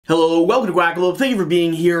Hello, welcome to Quackalope. Thank you for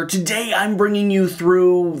being here. Today I'm bringing you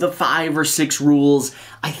through the 5 or 6 rules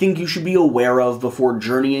I think you should be aware of before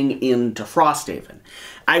journeying into Frosthaven.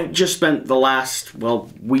 I've just spent the last,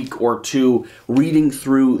 week or two reading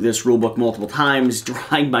through this rulebook multiple times,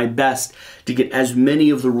 trying my best to get as many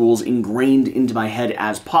of the rules ingrained into my head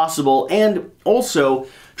as possible, and also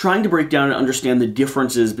trying to break down and understand the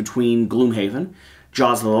differences between Gloomhaven,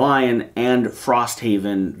 Jaws of the Lion, and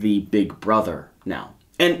Frosthaven, the big brother now.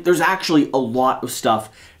 And there's actually a lot of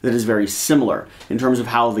stuff that is very similar in terms of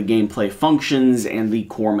how the gameplay functions and the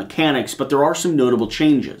core mechanics, but there are some notable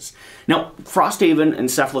changes. Now, Frosthaven and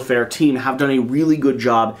Cephalofair team have done a really good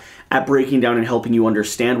job at breaking down and helping you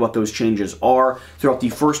understand what those changes are. Throughout the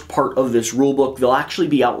first part of this rulebook, they'll actually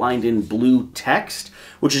be outlined in blue text,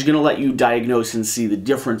 which is going to let you diagnose and see the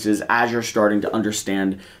differences as you're starting to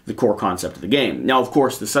understand the core concept of the game. Now, of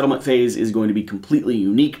course, the settlement phase is going to be completely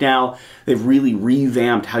unique now. They've really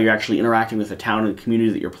revamped how you're actually interacting with the town and the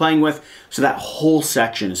community that you're playing with, so that whole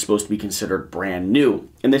section is supposed to be considered brand new.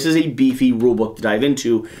 And this is a beefy rulebook to dive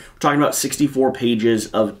into. We're talking about 64 pages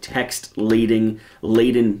of text-laden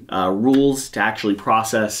rules to actually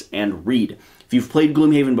process and read. If you've played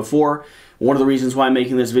Gloomhaven before, one of the reasons why I'm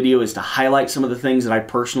making this video is to highlight some of the things that I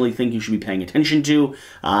personally think you should be paying attention to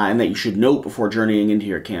and that you should note before journeying into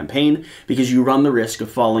your campaign, because you run the risk of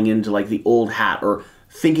falling into like the old hat or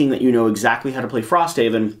thinking that you know exactly how to play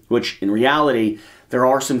Frosthaven, which in reality, there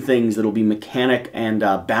are some things that will be mechanic and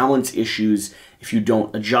balance issues if you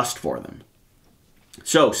don't adjust for them.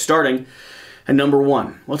 So, starting at number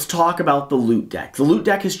 1, let's talk about the loot deck. The loot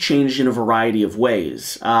deck has changed in a variety of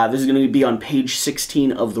ways. This is going to be on page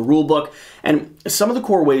 16 of the rulebook, and some of the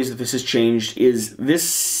core ways that this has changed is this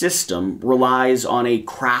system relies on a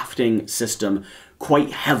crafting system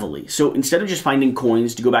quite heavily. So instead of just finding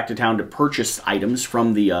coins to go back to town to purchase items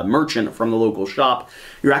from the merchant from the local shop,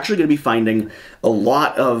 you're actually going to be finding a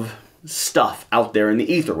lot of stuff out there in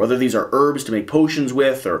the ether, whether these are herbs to make potions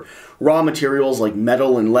with or raw materials like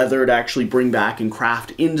metal and leather to actually bring back and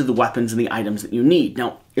craft into the weapons and the items that you need.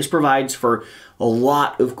 Now, this provides for a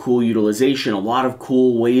lot of cool utilization, a lot of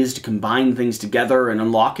cool ways to combine things together and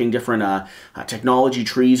unlocking different technology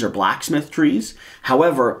trees or blacksmith trees.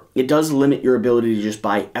 However, it does limit your ability to just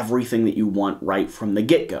buy everything that you want right from the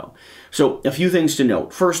get-go. So, a few things to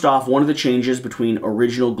note. First off, one of the changes between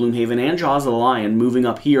original Gloomhaven and Jaws of the Lion moving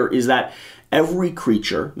up here is that every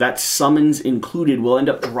creature, that summons included, will end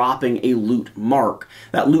up dropping a loot mark.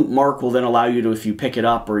 That loot mark will then allow you to, if you pick it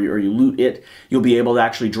up or you loot it, you'll be able to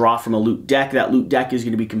actually draw from a loot deck. That loot deck is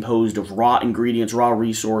going to be composed of raw ingredients, raw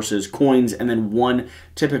resources, coins, and then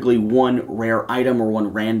typically one rare item or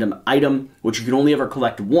one random item, which you can only ever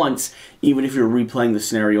collect once, even if you're replaying the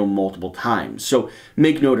scenario multiple times. So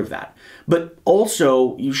make note of that. But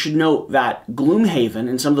also, you should note that Gloomhaven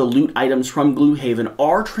and some of the loot items from Gloomhaven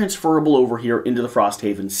are transferable over here into the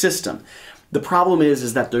Frosthaven system. The problem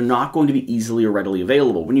is that they're not going to be easily or readily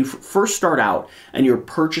available. When you first start out and you're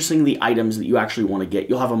purchasing the items that you actually want to get,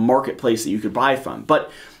 you'll have a marketplace that you could buy from.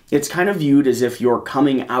 But it's kind of viewed as if you're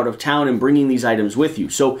coming out of town and bringing these items with you.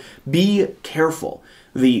 So be careful.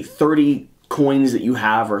 The 30 coins that you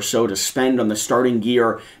have or so to spend on the starting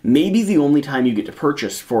gear may be the only time you get to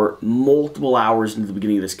purchase for multiple hours into the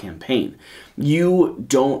beginning of this campaign. You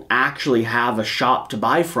don't actually have a shop to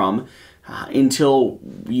buy from until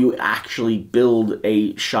you actually build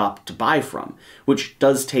a shop to buy from, which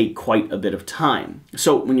does take quite a bit of time.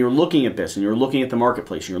 So when you're looking at this and you're looking at the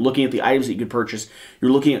marketplace and you're looking at the items that you could purchase,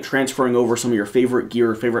 you're looking at transferring over some of your favorite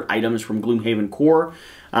gear, favorite items from Gloomhaven Core,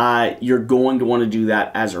 you're going to want to do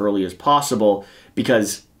that as early as possible,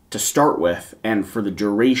 because to start with and for the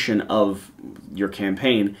duration of your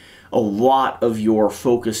campaign, a lot of your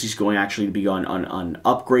focus is going actually to be on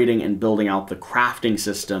upgrading and building out the crafting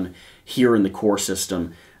system here in the core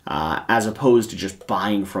system, as opposed to just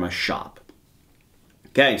buying from a shop.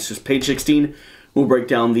 Okay, so page 16, we'll break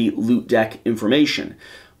down the loot deck information.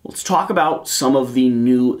 Let's talk about some of the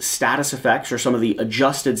new status effects or some of the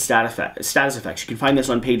adjusted status effects. You can find this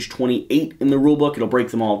on page 28 in the rulebook. It'll break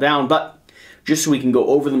them all down, but just so we can go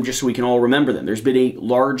over them, just so we can all remember them. There's been a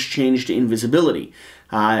large change to invisibility.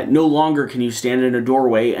 No longer can you stand in a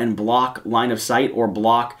doorway and block line of sight or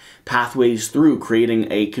block pathways through,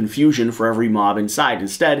 creating a confusion for every mob inside.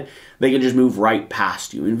 Instead, they can just move right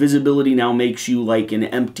past you. Invisibility now makes you like an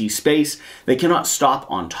empty space. They cannot stop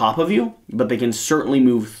on top of you, but they can certainly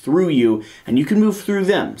move through you, and you can move through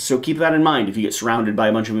them. So keep that in mind if you get surrounded by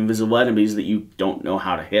a bunch of invisible enemies that you don't know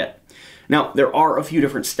how to hit. Now, there are a few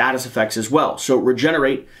different status effects as well. So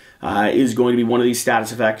Regenerate is going to be one of these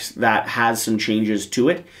status effects that has some changes to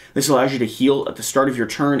it. This allows you to heal at the start of your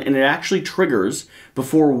turn, and it actually triggers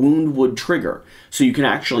before wound would trigger. So you can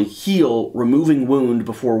actually heal, removing wound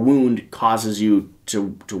before wound causes you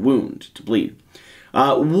to wound, to bleed.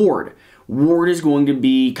 Ward. Ward is going to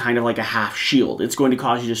be kind of like a half shield. It's going to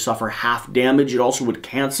cause you to suffer half damage. It also would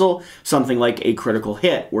cancel something like a critical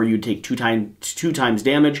hit, where you take two times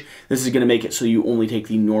damage. This is going to make it so you only take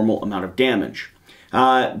the normal amount of damage.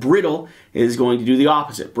 Brittle is going to do the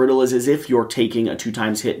opposite. Brittle is as if you're taking a 2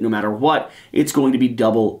 times hit no matter what. It's going to be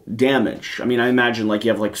double damage. I mean, I imagine like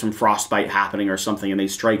you have like some frostbite happening or something and they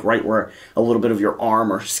strike right where a little bit of your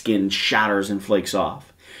arm or skin shatters and flakes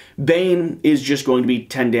off. Bane is just going to be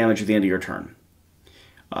 10 damage at the end of your turn.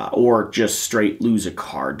 Or just straight lose a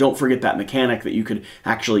card. Don't forget that mechanic that you could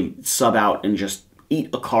actually sub out and just eat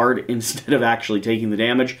a card instead of actually taking the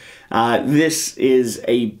damage. This is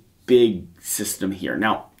a big system here.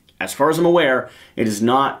 Now, as far as I'm aware, it is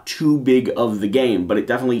not too big of the game, but it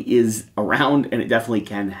definitely is around and it definitely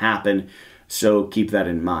can happen. So keep that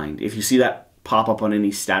in mind. If you see that pop up on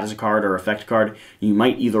any status card or effect card, you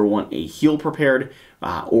might either want a heal prepared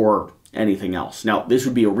or anything else. Now, this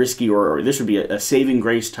would be a risky or this would be a saving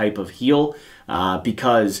grace type of heal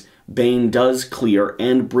because Bane does clear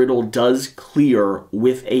and Brittle does clear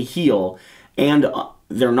with a heal, and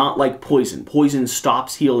they're not like Poison. Poison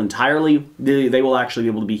stops heal entirely. They will actually be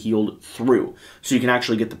able to be healed through, so you can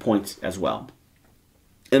actually get the points as well.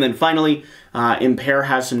 And then finally, Impair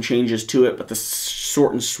has some changes to it, but the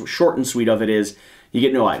short and sweet of it is you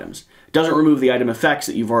get no items. Doesn't remove the item effects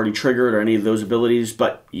that you've already triggered or any of those abilities,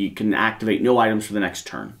 but you can activate no items for the next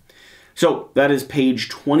turn. So that is page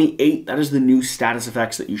 28. That is the new status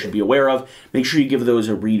effects that you should be aware of. Make sure you give those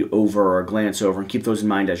a read over or a glance over and keep those in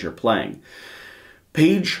mind as you're playing.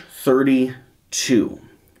 Page 32.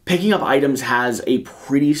 Picking up items has a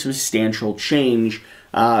pretty substantial change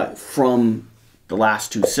from the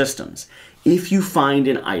last two systems. If you find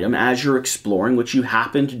an item as you're exploring, which you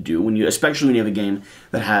happen to do, especially when you have a game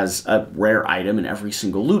that has a rare item in every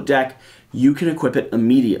single loot deck, you can equip it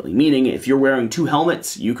immediately. Meaning, if you're wearing 2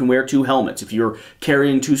 helmets, you can wear 2 helmets. If you're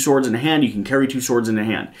carrying 2 swords in a hand, you can carry 2 swords in a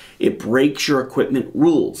hand. It breaks your equipment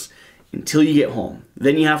rules until you get home.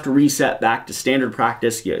 Then you have to reset back to standard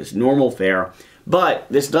practice, yes, normal fare. But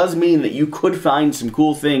this does mean that you could find some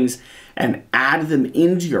cool things and add them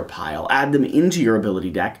into your pile, add them into your ability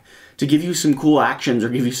deck to give you some cool actions or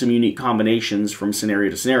give you some unique combinations from scenario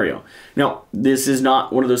to scenario. Now, this is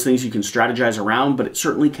not one of those things you can strategize around, but it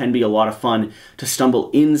certainly can be a lot of fun to stumble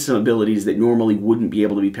in some abilities that normally wouldn't be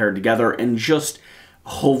able to be paired together and just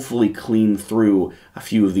hopefully clean through a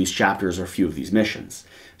few of these chapters or a few of these missions.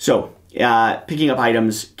 So, picking up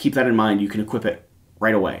items, keep that in mind. You can equip it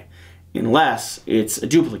right away, unless it's a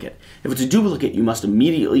duplicate. If it's a duplicate, you must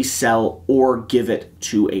immediately sell or give it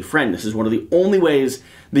to a friend. This is one of the only ways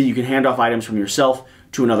that you can hand off items from yourself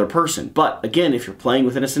to another person. But again, if you're playing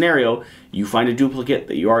within a scenario, you find a duplicate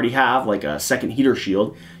that you already have, like a second heater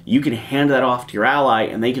shield, you can hand that off to your ally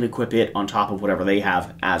and they can equip it on top of whatever they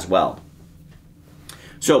have as well.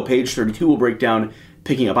 So page 32 will break down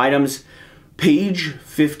picking up items. Page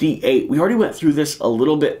 58, we already went through this a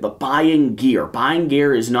little bit, but buying gear. Buying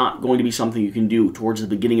gear is not going to be something you can do towards the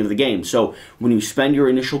beginning of the game. So when you spend your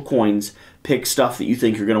initial coins, pick stuff that you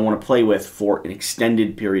think you're going to want to play with for an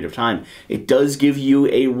extended period of time. It does give you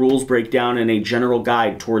a rules breakdown and a general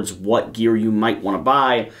guide towards what gear you might want to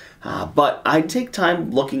buy, but I'd take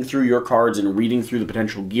time looking through your cards and reading through the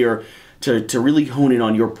potential gear to really hone in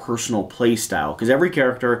on your personal play style, because every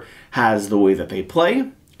character has the way that they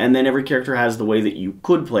play, and then every character has the way that you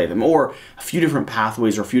could play them, or a few different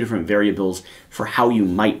pathways or a few different variables for how you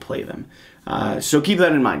might play them. So keep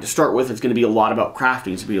that in mind. To start with, it's going to be a lot about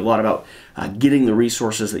crafting. It's going to be a lot about getting the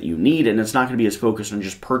resources that you need, and it's not going to be as focused on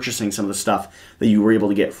just purchasing some of the stuff that you were able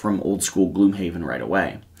to get from old school Gloomhaven right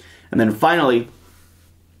away. And then finally,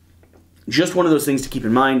 just one of those things to keep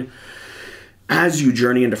in mind as you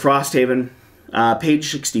journey into Frosthaven. Page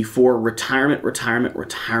 64, retirement, retirement,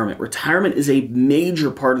 retirement. Retirement is a major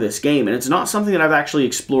part of this game, and it's not something that I've actually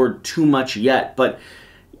explored too much yet, but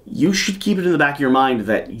you should keep it in the back of your mind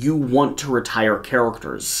that you want to retire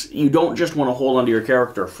characters. You don't just want to hold onto your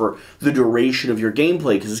character for the duration of your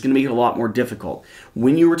gameplay, because it's going to make it a lot more difficult.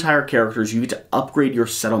 When you retire characters, you get to upgrade your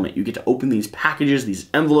settlement. You get to open these packages, these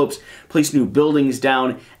envelopes, place new buildings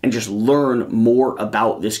down, and just learn more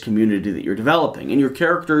about this community that you're developing. And your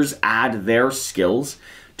characters add their skills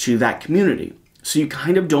to that community. So you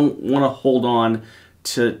kind of don't want to hold on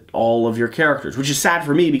to all of your characters, which is sad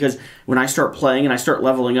for me, because when I start playing and I start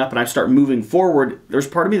leveling up and I start moving forward, there's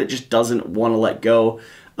part of me that just doesn't want to let go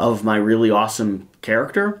of my really awesome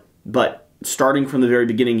character. But starting from the very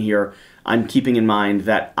beginning here, I'm keeping in mind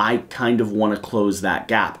that I kind of want to close that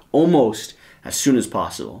gap almost as soon as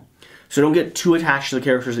possible. So don't get too attached to the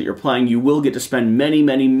characters that you're playing. You will get to spend many,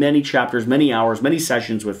 many, many chapters, many hours, many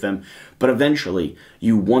sessions with them, but eventually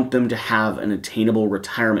you want them to have an attainable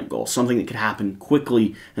retirement goal, something that could happen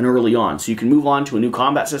quickly and early on. So you can move on to a new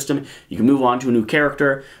combat system, you can move on to a new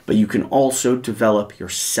character, but you can also develop your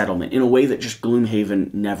settlement in a way that just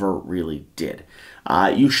Gloomhaven never really did.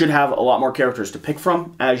 You should have a lot more characters to pick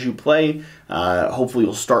from as you play. Hopefully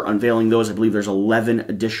you'll start unveiling those. I believe there's 11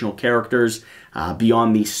 additional characters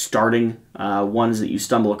beyond the starting ones that you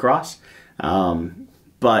stumble across.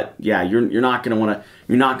 But yeah, you're not going to want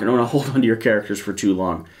to hold on to your characters for too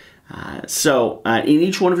long. In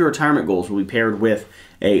each one of your retirement goals will be paired with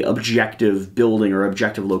a objective building or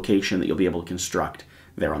objective location that you'll be able to construct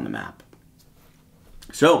there on the map.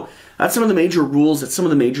 So that's some of the major rules. That's some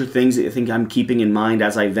of the major things that I think I'm keeping in mind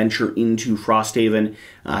as I venture into Frosthaven.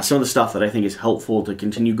 Some of the stuff that I think is helpful to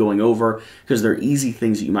continue going over because they're easy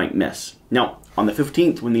things that you might miss. Now, on the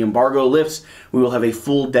 15th, when the embargo lifts, we will have a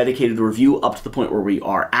full dedicated review up to the point where we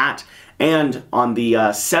are at. And on the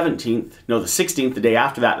 16th, the day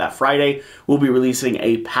after that, that Friday, we'll be releasing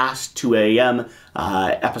a Past 2 AM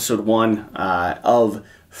episode 1 of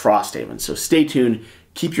Frosthaven. So stay tuned.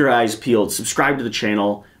 Keep your eyes peeled, subscribe to the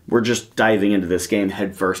channel. We're just diving into this game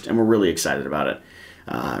head first, and we're really excited about it.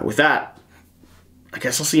 With that, I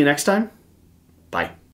guess I'll see you next time. Bye.